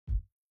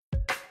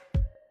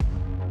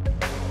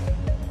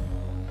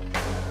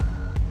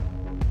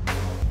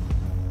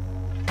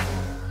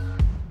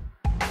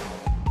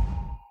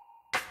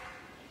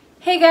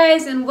Hey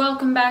guys, and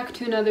welcome back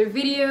to another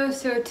video.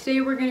 So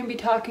today we're going to be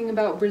talking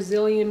about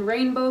Brazilian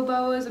rainbow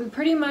boas and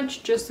pretty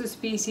much just the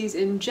species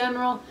in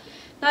general.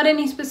 Not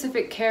any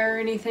specific care or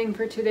anything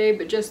for today,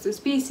 but just the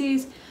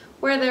species,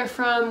 where they're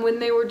from, when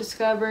they were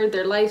discovered,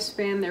 their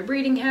lifespan, their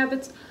breeding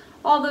habits,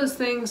 all those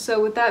things.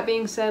 So with that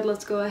being said,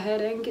 let's go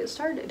ahead and get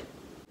started.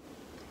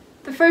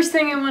 The first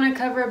thing I want to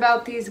cover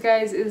about these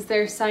guys is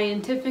their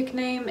scientific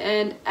name,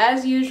 and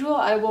as usual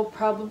I will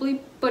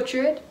probably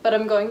butcher it, but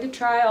I'm going to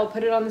try. I'll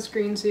put it on the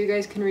screen so you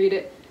guys can read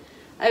it.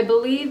 I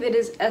believe it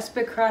is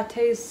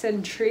Espicrates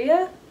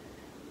centrea.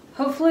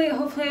 Hopefully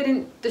I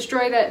didn't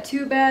destroy that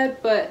too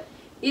bad, but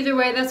either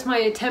way that's my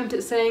attempt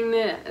at saying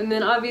that. And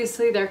then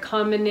obviously their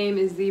common name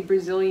is the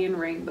Brazilian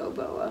Rainbow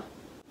Boa.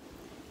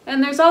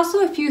 And there's also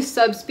a few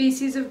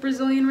subspecies of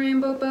Brazilian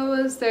Rainbow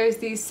Boas. There's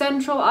the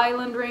Central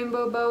Island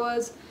Rainbow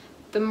Boas,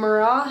 the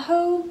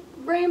Marajo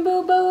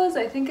Rainbow Boas,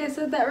 I think I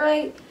said that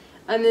right,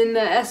 and then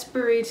the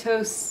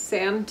Espirito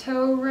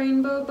Santo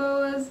Rainbow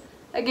Boas.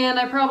 Again,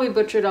 I probably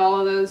butchered all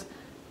of those,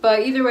 but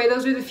either way,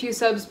 those are the few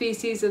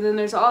subspecies. And then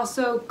there's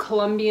also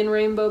Colombian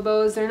Rainbow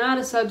Boas. They're not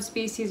a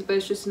subspecies, but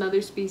it's just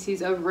another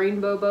species of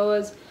rainbow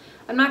boas.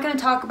 I'm not going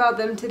to talk about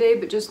them today,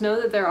 but just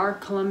know that there are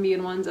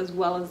Colombian ones as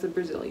well as the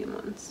Brazilian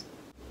ones.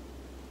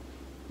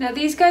 Now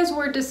these guys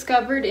were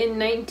discovered in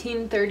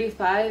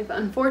 1935.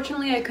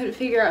 Unfortunately, I couldn't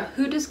figure out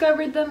who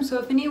discovered them, so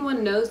if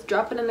anyone knows,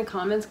 drop it in the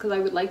comments because I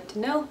would like to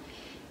know.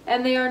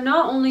 And they are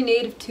not only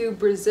native to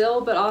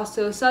Brazil, but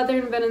also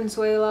southern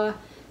Venezuela,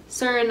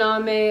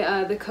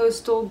 Suriname, the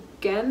coastal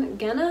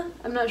Guiana?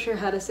 I'm not sure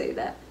how to say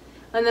that.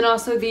 And then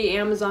also the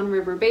Amazon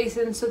River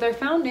Basin, so they're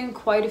found in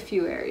quite a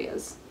few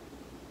areas.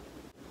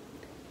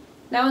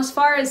 Now as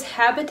far as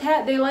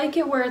habitat, they like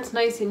it where it's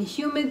nice and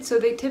humid, so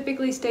they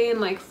typically stay in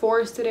like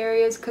forested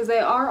areas because they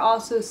are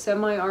also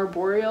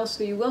semi-arboreal,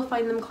 so you will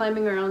find them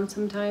climbing around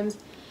sometimes.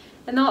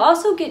 And they'll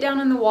also get down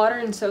in the water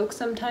and soak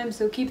sometimes,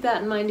 so keep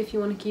that in mind if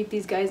you want to keep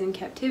these guys in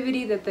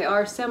captivity, that they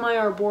are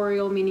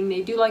semi-arboreal, meaning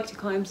they do like to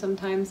climb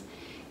sometimes,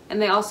 and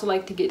they also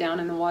like to get down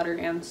in the water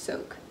and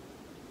soak.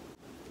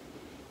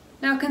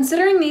 Now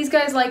considering these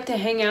guys like to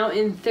hang out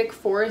in thick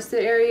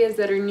forested areas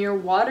that are near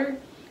water,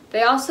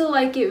 they also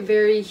like it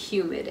very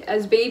humid.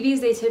 As babies,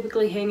 they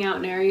typically hang out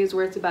in areas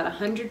where it's about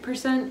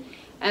 100%,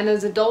 and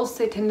as adults,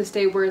 they tend to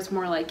stay where it's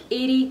more like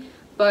 80%.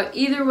 But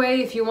either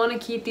way, if you want to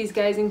keep these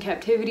guys in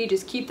captivity,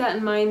 just keep that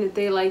in mind that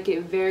they like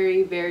it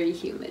very, very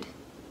humid.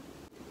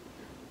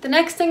 The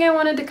next thing I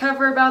wanted to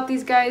cover about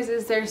these guys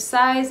is their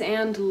size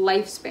and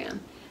lifespan.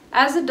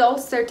 As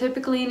adults, they're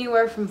typically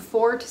anywhere from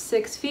 4 to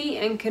 6 feet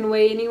and can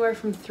weigh anywhere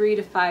from 3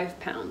 to 5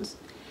 pounds.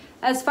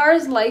 As far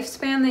as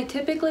lifespan, they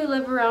typically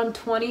live around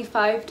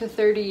 25 to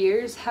 30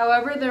 years.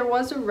 However, there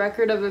was a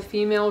record of a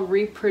female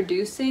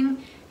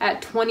reproducing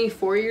at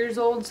 24 years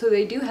old, so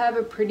they do have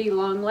a pretty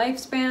long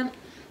lifespan,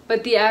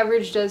 but the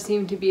average does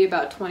seem to be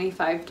about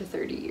 25 to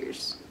 30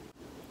 years.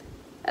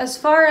 As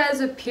far as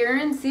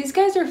appearance, these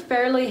guys are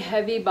fairly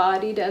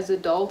heavy-bodied as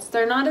adults.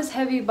 They're not as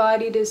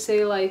heavy-bodied as,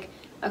 say, like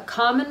a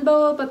common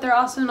boa, but they're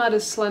also not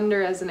as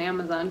slender as an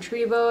Amazon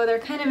tree boa. They're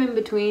kind of in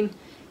between.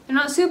 They're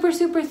not super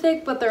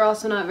thick, but they're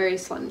also not very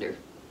slender.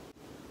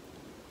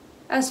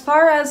 As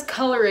far as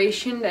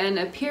coloration and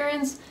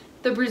appearance,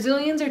 the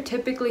Brazilians are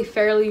typically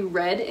fairly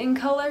red in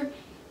color,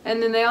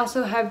 and then they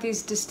also have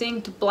these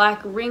distinct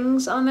black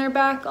rings on their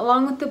back,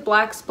 along with the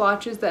black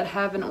splotches that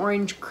have an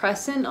orange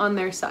crescent on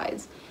their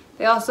sides.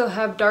 They also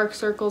have dark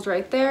circles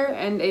right there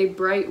and a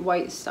bright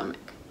white stomach.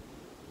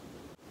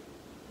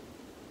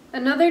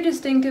 Another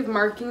distinctive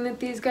marking that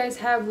these guys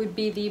have would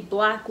be the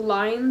black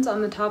lines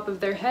on the top of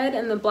their head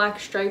and the black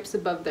stripes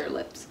above their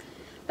lips.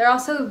 They're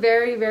also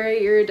very,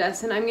 very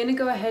iridescent. I'm going to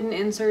go ahead and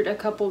insert a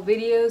couple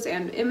videos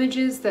and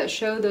images that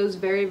show those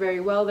very, very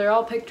well. They're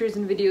all pictures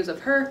and videos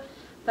of her,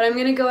 but I'm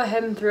going to go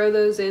ahead and throw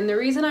those in. The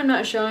reason I'm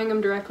not showing them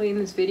directly in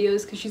this video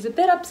is because she's a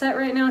bit upset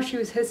right now. She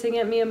was hissing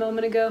at me a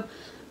moment ago,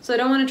 so I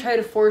don't want to try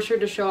to force her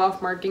to show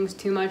off markings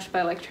too much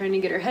by like trying to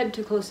get her head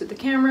too close to the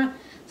camera.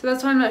 So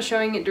that's why I'm not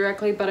showing it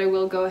directly, but I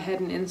will go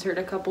ahead and insert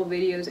a couple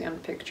videos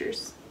and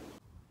pictures.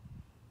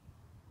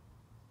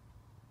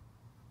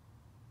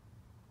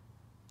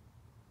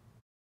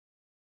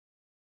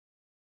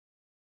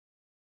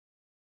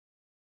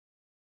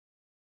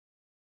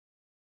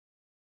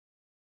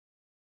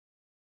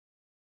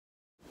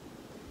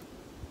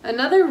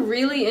 Another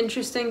really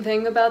interesting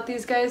thing about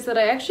these guys that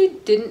I actually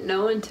didn't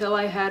know until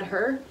I had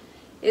her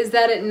is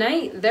that at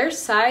night their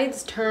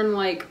sides turn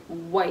like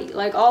white,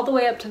 like all the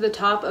way up to the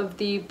top of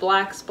the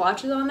black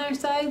splotches on their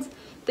sides.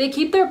 They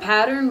keep their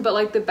pattern, but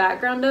like the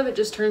background of it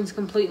just turns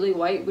completely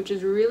white, which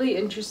is really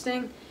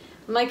interesting.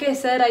 And like I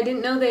said, I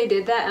didn't know they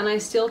did that, and I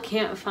still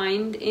can't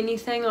find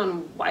anything on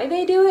why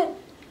they do it.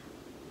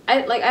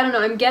 I don't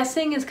know, I'm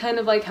guessing it's kind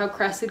of like how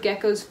crested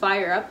geckos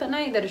fire up at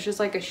night, that it's just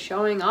like a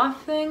showing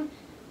off thing.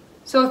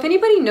 So if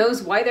anybody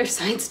knows why their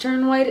sides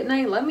turn white at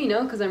night, let me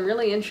know because I'm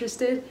really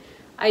interested.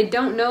 I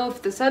don't know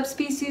if the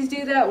subspecies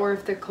do that or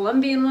if the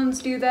Colombian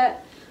ones do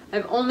that.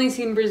 I've only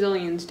seen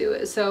Brazilians do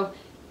it. So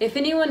if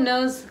anyone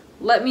knows,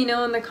 let me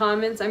know in the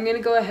comments. I'm going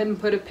to go ahead and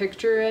put a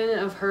picture in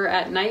of her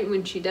at night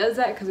when she does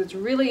that because it's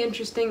really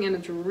interesting and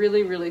it's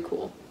really, really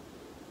cool.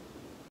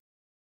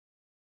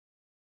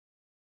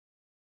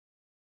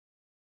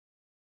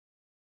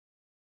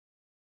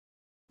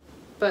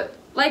 But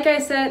like I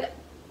said,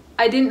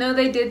 I didn't know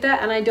they did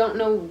that and I don't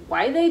know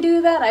why they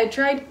do that. I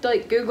tried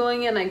like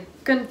Googling it and I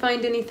couldn't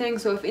find anything.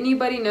 So if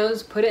anybody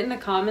knows, put it in the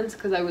comments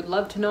because I would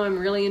love to know. I'm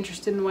really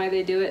interested in why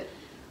they do it.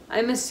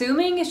 I'm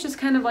assuming it's just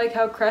kind of like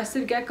how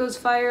crested geckos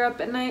fire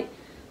up at night.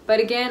 But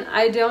again,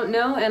 I don't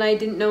know and I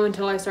didn't know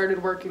until I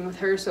started working with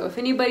her. So if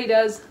anybody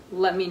does,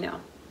 let me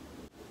know.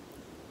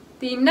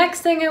 The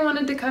next thing I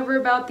wanted to cover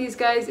about these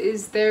guys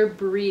is their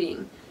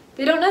breeding.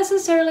 They don't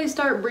necessarily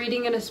start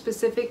breeding at a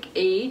specific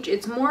age.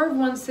 It's more of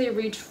once they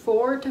reach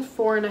 4 to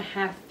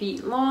 4.5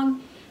 feet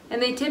long,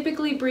 and they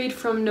typically breed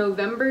from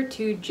November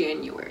to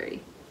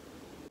January.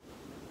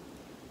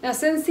 Now,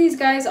 since these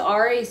guys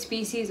are a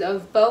species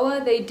of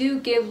boa, they do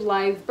give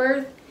live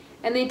birth,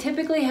 and they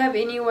typically have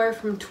anywhere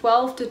from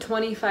 12 to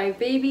 25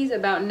 babies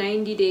about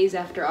 90 days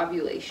after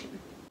ovulation.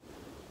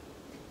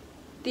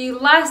 The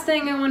last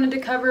thing I wanted to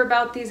cover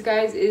about these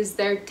guys is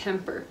their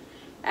temper.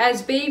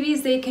 As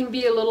babies, they can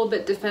be a little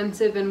bit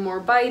defensive and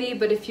more bitey,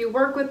 but if you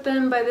work with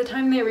them, by the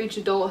time they reach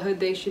adulthood,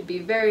 they should be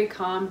very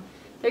calm.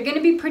 They're going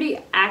to be pretty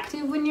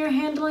active when you're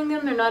handling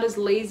them. They're not as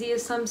lazy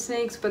as some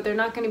snakes, but they're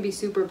not going to be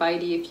super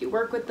bitey if you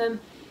work with them.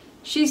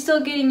 She's still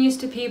getting used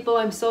to people.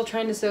 I'm still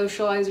trying to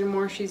socialize her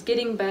more. She's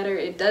getting better.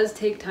 It does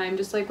take time,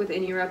 just like with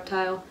any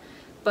reptile.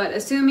 But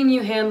assuming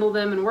you handle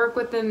them and work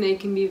with them, they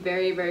can be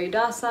very, very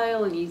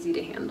docile and easy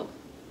to handle.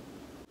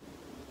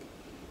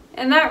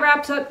 And that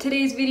wraps up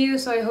today's video,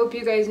 so I hope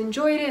you guys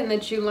enjoyed it and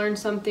that you learned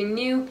something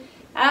new.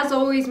 As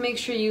always, make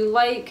sure you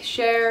like,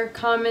 share,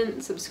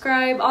 comment,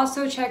 subscribe.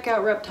 Also check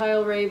out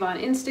Reptile Rave on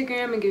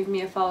Instagram and give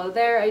me a follow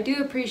there. I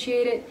do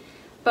appreciate it.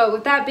 But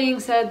with that being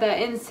said, that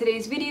ends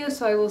today's video,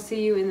 so I will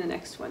see you in the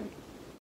next one.